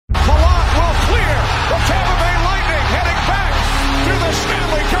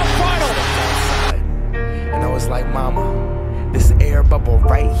like, mama, this air bubble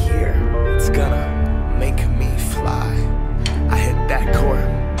right here, it's gonna make me fly. I hit that court,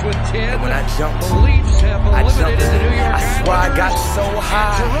 and when I jumped, I swear I got so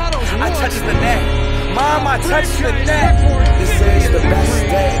high, I touched the net. Mom, I touched the net. This is the best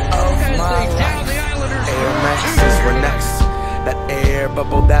day of my life. Air Maxes were next. That air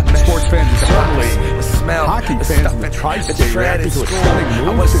bubble, that mesh, sports fans, certainly the smell, hockey the fans stuff, in the the tri-state reacted to a school. stunning I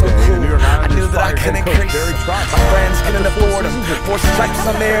move was so today. cool. New York I knew Islanders that I fired could head coach increase. Barry Trotz. My friends couldn't afford them. 4 stripes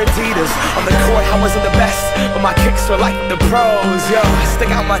on their Adidas. On the court, I wasn't the best, but my kicks were like the pros. Yo,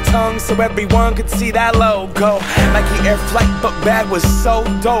 stick out my tongue so everyone could see that logo. Nike Air Flight book bag was so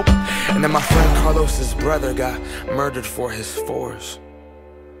dope. And then my friend Carlos's brother got murdered for his 4s.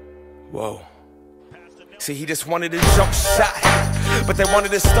 Whoa. See, he just wanted a jump shot, but they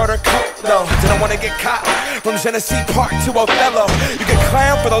wanted a starter coat, though. Didn't want to get caught. From Genesee Park to Othello, you get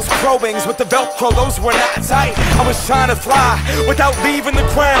clown for those probings with the Velcro, those were not tight. I was trying to fly without leaving the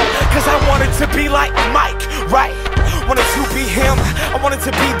ground, cause I wanted to be like Mike, right? Wanted to be him, I wanted to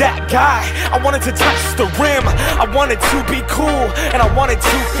be that guy. I wanted to touch the rim, I wanted to be cool, and I wanted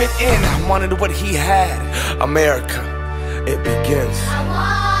to fit in. I wanted what he had. America, it begins. I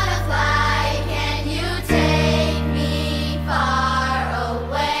wanna fly, can you take me far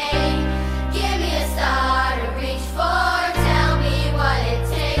away? Give me a star to reach for, tell me what it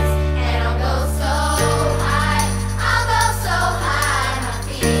takes, and I'll go so high, I'll go so high, my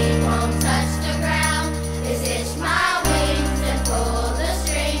feet won't touch the ground. Just itch my wings and pull the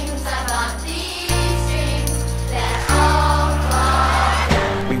strings. I bought these strings that all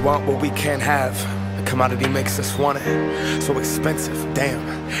fall. We want what we can't have. The commodity makes us want it. So expensive, damn.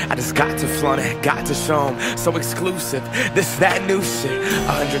 I just got to flaunt it, got to show 'em. So exclusive, this, that new shit.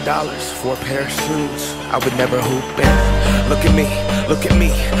 $100 for a pair of shoes. I would never hoop in. Look at me, look at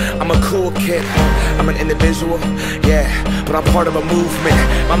me. I'm a cool kid. I'm an individual, yeah, but I'm part of a movement.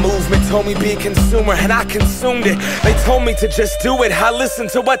 My movement told me be a consumer, and I consumed it. They told me to just do it. I listened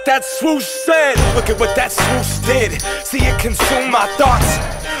to what that swoosh said. Look at what that swoosh did. See it consume my thoughts.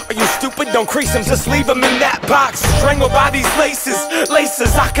 Are you stupid? Don't crease them, just leave them in that box. Strangled by these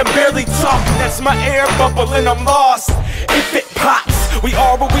laces, I can barely talk. That's my air bubble and I'm lost. If it pops, we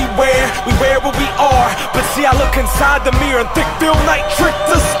are what we wear what we are. But see, I look inside the mirror and think Phil Knight tricked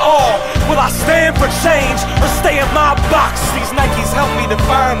us all. Will I stand for change or stay in my box? These Nikes help me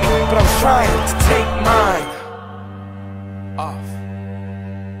define me, but I'm trying to take mine off.